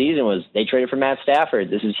last season was they traded for Matt Stafford.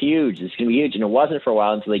 This is huge. This is going to be huge. And it wasn't for a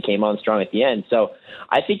while until they came on strong at the end. So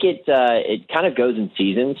I think it kind of goes in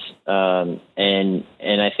seasons. And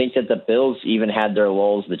I think that the Bills even had their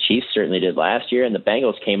lulls. The Chiefs certainly did last year, and the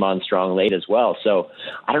Bengals came on strong late as well. So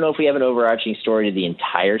I don't know if we have an overarching story to the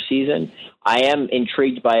entire season. I am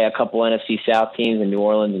intrigued by a couple NFC South teams in New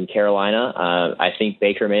Orleans and Carolina. I think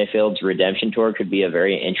Baker Mayfield's redemption tour could be a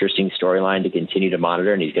very interesting storyline to continue to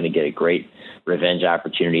monitor, and he's going to get a great revenge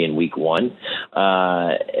opportunity in week 1.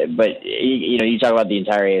 But, you know, you talk about the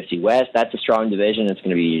entire AFC West. That's a strong division. It's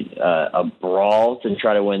going to be a brawl to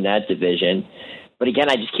try to win that division. But again,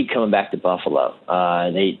 I just keep coming back to Buffalo.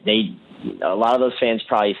 A lot of those fans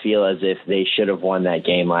probably feel as if they should have won that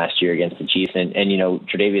game last year against the Chiefs. And you know,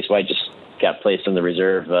 Tre'Davious White just got placed on the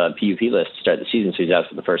reserve PUP list to start the season, so he's out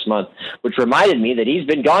for the first month, which reminded me that he's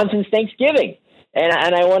been gone since Thanksgiving.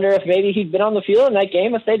 And I wonder if maybe he'd been on the field in that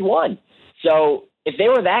game if they'd won. So if they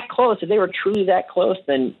were that close, if they were truly that close,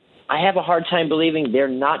 then I have a hard time believing they're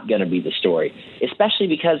not going to be the story, especially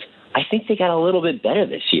because I think they got a little bit better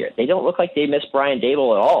this year. They don't look like they missed Brian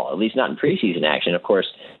Dable at all, at least not in preseason action. Of course,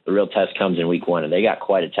 the real test comes in week 1, and they got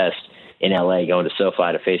quite a test in LA going to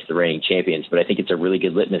SoFi to face the reigning champions. But I think it's a really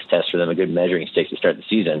good litmus test for them, a good measuring stick to start the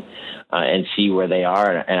season and see where they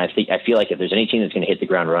are. And I feel like if there's any team that's going to hit the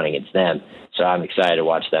ground running, it's them. So I'm excited to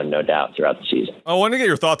watch them, no doubt, throughout the season. I want to get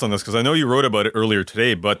your thoughts on this because I know you wrote about it earlier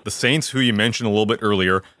today, but the Saints, who you mentioned a little bit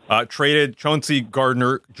earlier, traded Chauncey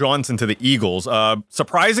Gardner-Johnson to the Eagles.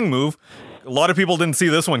 Surprising move. A lot of people didn't see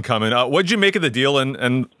this one coming. What did you make of the deal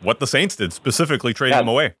and what the Saints did, specifically trading him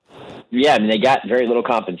away? Yeah, I mean, they got very little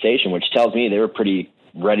compensation, which tells me they were pretty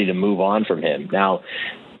ready to move on from him. Now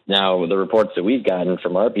the reports that we've gotten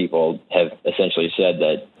from our people have essentially said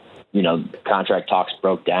that, you know, contract talks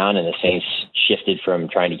broke down and the Saints shifted from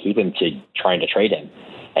trying to keep him to trying to trade him,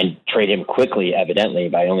 and trade him quickly, evidently,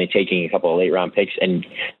 by only taking a couple of late-round picks. And,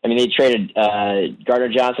 I mean, they traded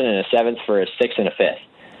Gardner-Johnson in a 7th for a 6th and a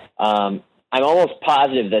 5th. I'm almost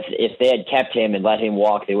positive that if they had kept him and let him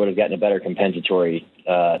walk, they would have gotten a better compensatory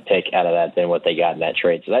pick out of that than what they got in that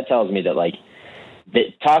trade. So that tells me that, like, the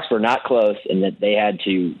talks were not close and that they had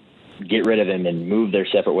to get rid of him and move their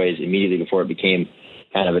separate ways immediately before it became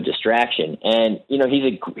kind of a distraction. And, you know,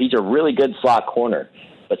 he's a really good slot corner,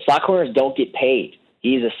 but slot corners don't get paid.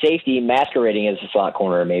 He's a safety masquerading as a slot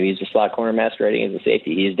corner. Maybe he's a slot corner masquerading as a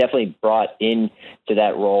safety. He is definitely brought into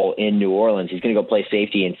that role in New Orleans. He's going to go play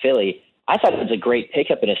safety in Philly. I thought it was a great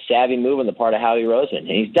pickup and a savvy move on the part of Howie Roseman.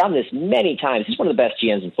 And he's done this many times. He's one of the best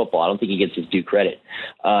GMs in football. I don't think he gets his due credit.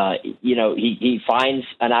 You know, he finds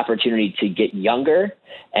an opportunity to get younger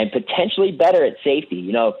and potentially better at safety.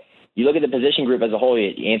 You know, you look at the position group as a whole,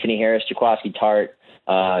 Anthony Harris, Jaquiski Tart,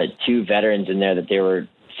 2 veterans in there that they were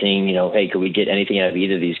seeing, you know, hey, could we get anything out of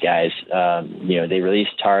either of these guys? You know, they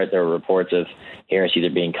released Tart. There were reports of Harris either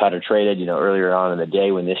being cut or traded, you know, earlier on in the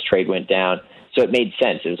day when this trade went down. So it made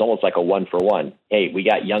sense. It was almost like a 1-for-1. Hey, we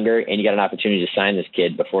got younger, and you got an opportunity to sign this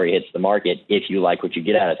kid before he hits the market if you like what you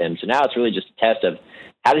get out of him. So now it's really just a test of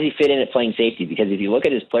how does he fit in at playing safety? Because if you look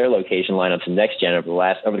at his player location lineups in Next Gen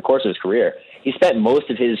over the course of his career, he spent most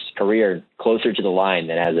of his career closer to the line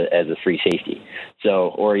than as a free safety.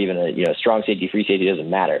 So, or even a strong safety, free safety, doesn't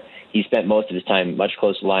matter. He spent most of his time much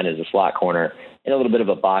closer to the line as a slot corner and a little bit of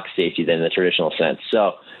a box safety than in the traditional sense.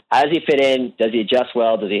 So how does he fit in? Does he adjust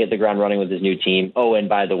well? Does he hit the ground running with his new team? Oh, and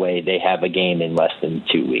by the way, they have a game in less than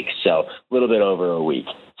 2 weeks, so a little bit over a week.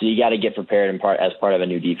 So you got to get prepared as part of a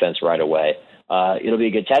new defense right away. It'll be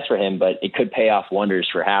a good test for him, but it could pay off wonders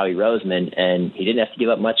for Howie Roseman, and he didn't have to give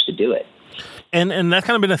up much to do it. And that's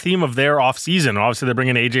kind of been a theme of their offseason. Obviously, they're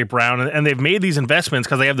bringing A.J. Brown, and they've made these investments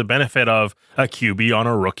because they have the benefit of a QB on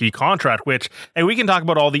a rookie contract, and we can talk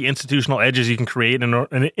about all the institutional edges you can create in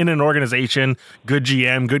an organization, good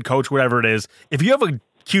GM, good coach, whatever it is. If you have a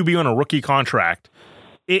QB on a rookie contract,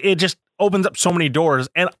 it just opens up so many doors.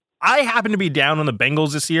 And I happen to be down on the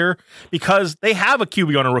Bengals this year because they have a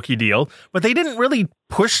QB on a rookie deal, but they didn't really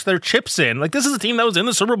push their chips in. Like, this is a team that was in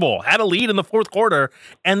the Super Bowl, had a lead in the fourth quarter,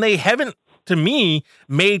 and they haven't, to me,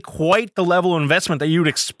 made quite the level of investment that you would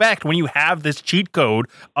expect when you have this cheat code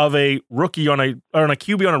of a rookie on a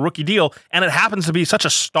QB on a rookie deal, and it happens to be such a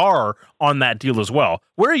star on that deal as well.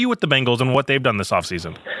 Where are you with the Bengals and what they've done this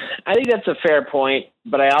offseason? I think that's a fair point,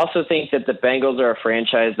 but I also think that the Bengals are a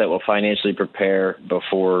franchise that will financially prepare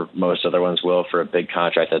before most other ones will for a big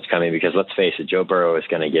contract that's coming, because let's face it, Joe Burrow is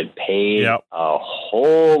going to get paid a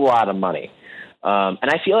whole lot of money. And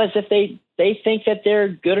I feel as if they think that they're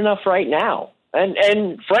good enough right now.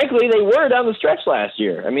 And frankly, they were down the stretch last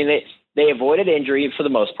year. I mean, they avoided injury for the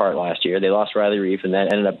most part last year. They lost Riley Reif, and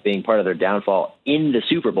that ended up being part of their downfall in the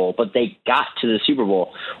Super Bowl. But they got to the Super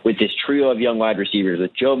Bowl with this trio of young wide receivers,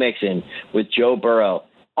 with Joe Mixon, with Joe Burrow.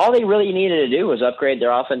 All they really needed to do was upgrade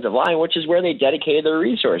their offensive line, which is where they dedicated their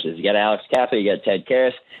resources. You got Alex Kappa, you got Ted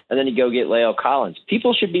Karras, and then you go get Leo Collins.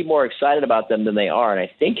 People should be more excited about them than they are, and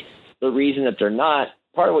I think the reason that they're not,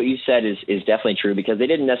 part of what you said is definitely true, because they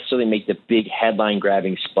didn't necessarily make the big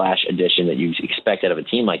headline-grabbing splash addition that you expect out of a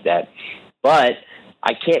team like that. But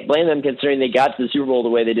I can't blame them, considering they got to the Super Bowl the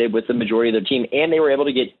way they did with the majority of their team, and they were able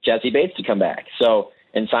to get Jesse Bates to come back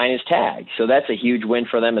and sign his tag. So that's a huge win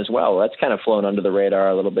for them as well. That's kind of flown under the radar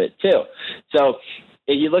a little bit too. So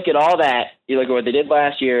if you look at all that, you look at what they did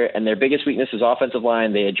last year, and their biggest weakness is offensive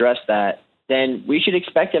line, they addressed that, then we should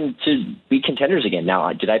expect them to be contenders again.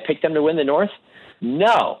 Now, did I pick them to win the North?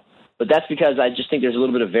 No, but that's because I just think there's a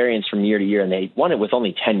little bit of variance from year to year, and they won it with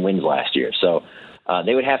only 10 wins last year. So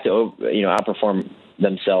they would have to, outperform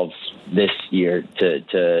themselves this year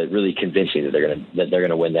to really convince me that they're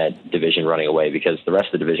gonna win that division running away, because the rest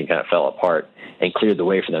of the division kind of fell apart and cleared the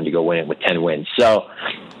way for them to go win it with 10 wins. So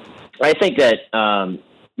I think that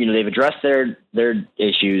they've addressed their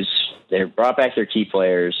issues. They've brought back their key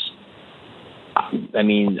players. I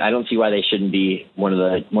mean, I don't see why they shouldn't be one of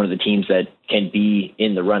the teams that can be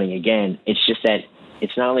in the running again. It's just that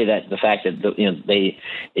it's not only that the fact that they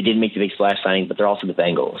didn't make the big splash signing, but they're also the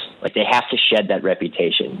Bengals. Like, they have to shed that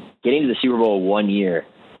reputation. Getting to the Super Bowl 1 year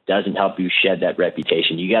doesn't help you shed that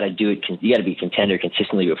reputation. You got to do it. You got to be contender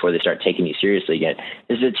consistently before they start taking you seriously again.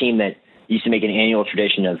 This is a team that used to make an annual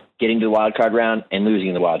tradition of getting to the wild card round and losing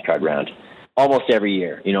in the wild card round almost every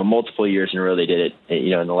year. Multiple years in a row they did it.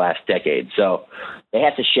 In the last decade. So they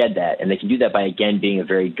have to shed that, and they can do that by again being a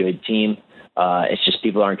very good team. It's just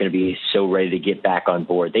people aren't going to be so ready to get back on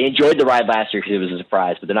board. They enjoyed the ride last year because it was a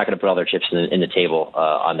surprise, but they're not going to put all their chips in the table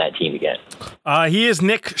on that team again. He is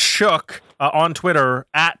Nick Shook on Twitter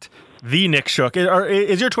at the Nick Shook.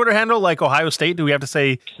 Is your Twitter handle like Ohio State? Do we have to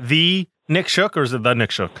say the Nick Shook, or is it the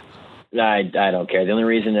Nick Shook? I don't care. The only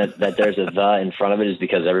reason that there's a the in front of it is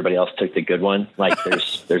because everybody else took the good one. Like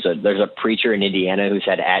there's a preacher in Indiana who's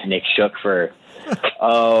had at Nick Shook for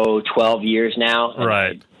 12 years now.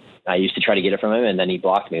 Right. I used to try to get it from him, and then he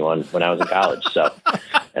blocked me when I was in college. So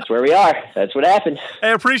that's where we are. That's what happened. I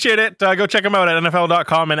appreciate it. Go check him out at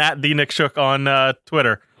NFL.com and at the Nick Shook on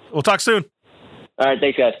Twitter. We'll talk soon. All right.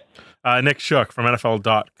 Thanks, guys. Nick Shook from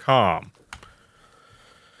NFL.com.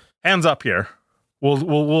 Hands up here.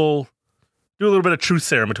 We'll do a little bit of truth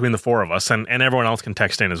serum between the four of us, and everyone else can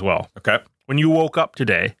text in as well. Okay. When you woke up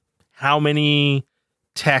today, how many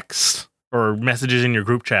texts or messages in your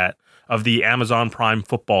group chat of the Amazon Prime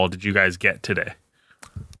football did you guys get today?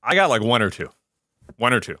 I got like one or two.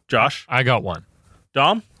 Josh? I got one.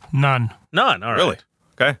 Dom? None. All right. Really?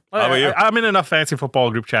 Okay. How about you? I'm in enough fancy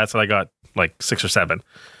football group chats that I got like 6 or 7.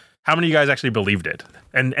 How many of you guys actually believed it?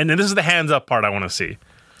 And this is the hands up part I want to see.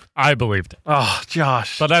 I believed it. Oh,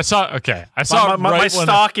 Josh. But I saw my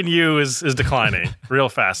stock in you is declining real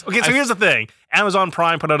fast. Okay, so here's the thing. Amazon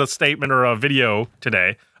Prime put out a statement or a video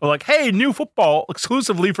today of like, hey, new football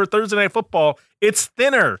exclusively for Thursday Night Football. It's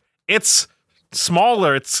thinner. It's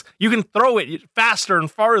smaller. You can throw it faster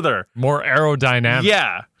and farther. More aerodynamic.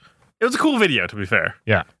 Yeah. It was a cool video, to be fair.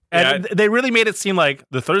 Yeah. And they really made it seem like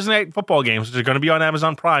the Thursday Night Football games, which are going to be on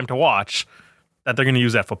Amazon Prime to watch, that they're going to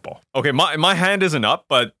use that football. Okay, my hand isn't up,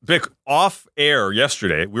 but Vic, off air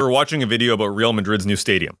yesterday, we were watching a video about Real Madrid's new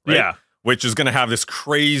stadium, right? Yeah. Which is going to have this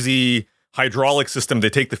crazy hydraulic system. They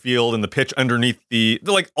take the field and the pitch underneath the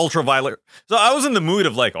like ultraviolet. So I was in the mood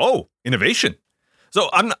of like, oh, innovation. So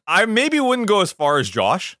I maybe wouldn't go as far as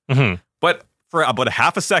Josh, but for about a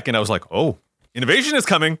half a second, I was like, oh, innovation is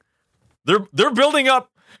coming. They're building up.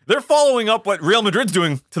 They're following up what Real Madrid's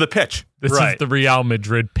doing to the pitch. This is the Real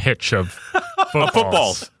Madrid pitch of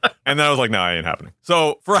footballs. And then I was like, nah, it ain't happening.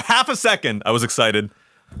 So for half a second, I was excited.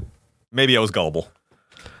 Maybe I was gullible.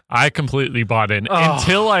 I completely bought in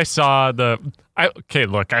until I saw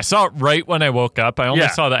I saw it right when I woke up. I only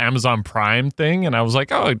saw the Amazon Prime thing, and I was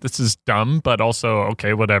like, oh, this is dumb, but also,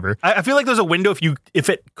 okay, whatever. I feel like there's a window if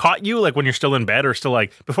it caught you, like when you're still in bed or still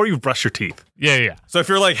like before you brush your teeth. Yeah. So if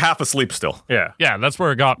you're like half asleep still. Yeah. Yeah, that's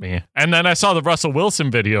where it got me. And then I saw the Russell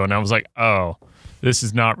Wilson video, and I was like, oh, this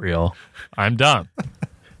is not real. I'm dumb.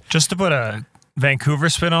 Just to put a Vancouver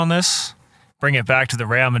spin on this, bring it back to the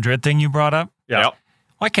Real Madrid thing you brought up. Yeah.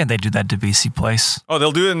 Why can't they do that to BC Place? Oh,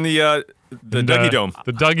 they'll do it in the Dougie Dome.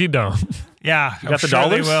 The Dougie Dome. Yeah, You got the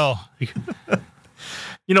dollars? They will.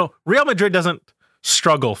 Real Madrid doesn't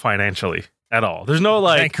struggle financially at all. There's no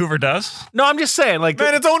like Vancouver does. No, I'm just saying like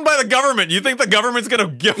Man, it's owned by the government. You think the government's going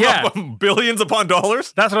to give up billions upon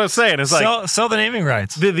dollars? that's what I'm saying. It's like Sell the naming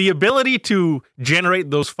rights. the ability to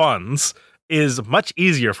generate those funds is much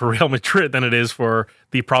easier for Real Madrid than it is for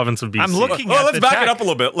the province of BC. I'm looking Oh, at let's the back tech. it up a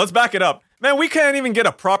little bit. Let's back it up. Man, we can't even get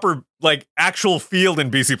a proper, actual field in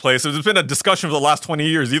BC Place. There's been a discussion for the last 20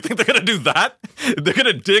 years. You think they're going to do that? They're going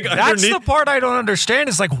to dig That's underneath? the part I don't understand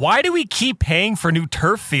is like, why do we keep paying for new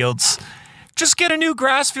turf fields? Just get a new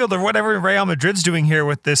grass field or whatever Real Madrid's doing here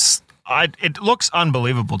with this. It looks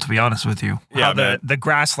unbelievable, to be honest with you. Yeah, how man. the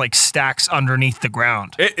grass stacks underneath the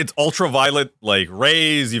ground. It's ultraviolet,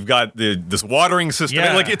 rays. You've got this watering system.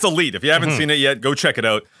 Yeah. It's elite. If you haven't seen it yet, go check it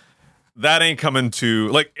out. That ain't coming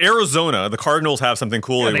to Arizona. The Cardinals have something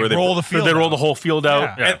cool They where roll the field. They roll out. the whole field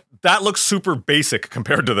out. Yeah. And that looks super basic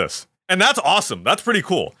compared to this. And that's awesome. That's pretty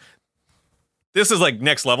cool. This is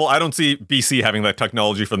next level. I don't see BC having that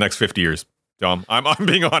technology for the next 50 years. Dom, I'm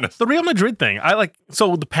being honest. The Real Madrid thing.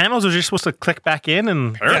 So the panels are just supposed to click back in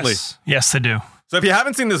and Apparently. Yes, they do. So if you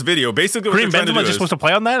haven't seen this video, basically what Kareem they're trying to Benzema's do just is, supposed to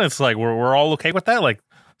play on that. It's like we're all okay with that. Like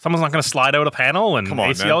someone's not going to slide out a panel and come on,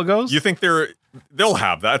 ACL man. goes. You think they'll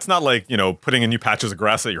have that? It's not like putting in new patches of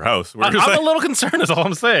grass at your house. Where I'm you're a little concerned. Is all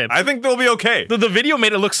I'm saying. I think they'll be okay. The video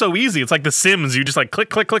made it look so easy. It's like The Sims. You just click,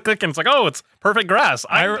 click, click, click, and it's like, oh, it's perfect grass.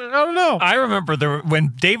 I don't know. I remember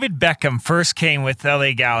when David Beckham first came with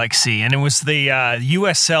LA Galaxy, and it was the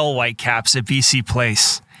USL Whitecaps at BC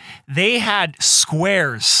Place. They had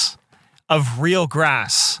squares of real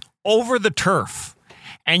grass over the turf,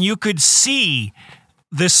 and you could see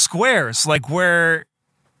the squares, where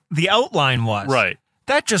the outline was. Right.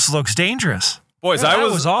 That just looks dangerous. Boys, That I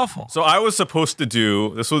was awful. So I was supposed to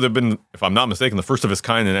do, this would have been, if I'm not mistaken, the first of its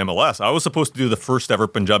kind in MLS. I was supposed to do the first ever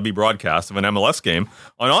Punjabi broadcast of an MLS game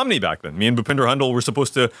on Omni back then. Me and Bhupinder Hundal were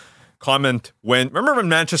supposed to comment remember when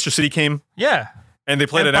Manchester City came Yeah. and they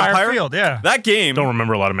played at Empire Empire? Field, yeah. That game, Don't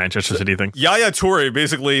remember a lot of Manchester City things. Yaya Toure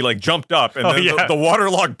basically jumped up and then yeah. the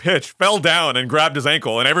waterlogged pitch fell down and grabbed his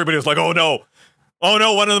ankle and everybody was like, oh no, one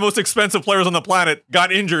of the most expensive players on the planet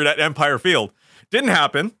got injured at Empire Field. Didn't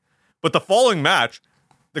happen, but the following match,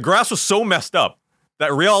 the grass was so messed up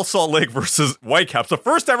that Real Salt Lake versus Whitecaps, the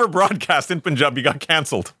first ever broadcast in Punjabi, got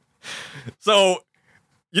canceled. So,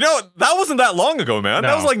 that wasn't that long ago, man. No.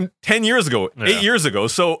 That was 10 years ago, 8 years ago.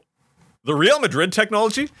 So the Real Madrid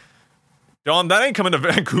technology, John, that ain't coming to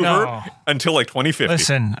Vancouver No. until 2050.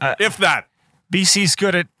 Listen, if that. BC's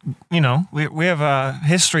good at, we have a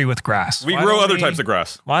history with grass. We Why grow don't other we- types of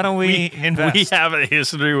grass. Why don't we invest? We have a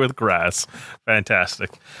history with grass.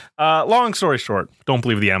 Fantastic. Long story short, don't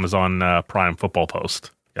believe the Amazon Prime football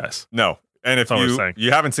post, guys. No. And if That's all we're saying.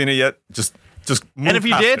 you haven't seen it yet, just move And if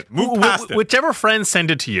you past did, it. Move past it. whichever friends send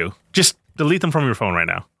it to you, just delete them from your phone right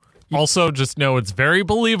now. Also, just know it's very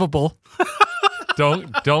believable.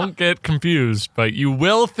 Don't get confused, but you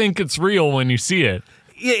will think it's real when you see it.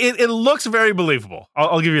 It looks very believable.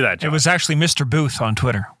 I'll give you that, John. It was actually Mr. Booth on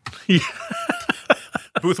Twitter.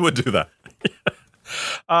 Booth would do that.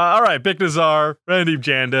 All right, Bick Nazar, Randeep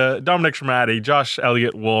Janda, Dominic Shermatti, Josh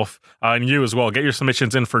Elliott Wolf, and you as well. Get your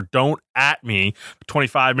submissions in for Don't At Me,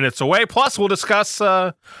 25 minutes away. Plus, we'll discuss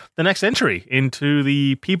the next entry into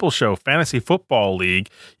the People Show Fantasy Football League.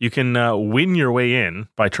 You can win your way in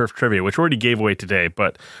by Turf Trivia, which we already gave away today,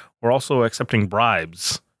 but we're also accepting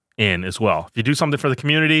bribes in as well. If you do something for the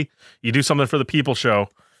community, you do something for the People Show,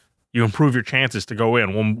 you improve your chances to go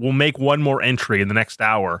in. We'll make one more entry in the next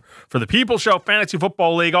hour for the People Show Fantasy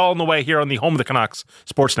Football League, all on the way here on the home of the Canucks,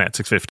 Sportsnet 650.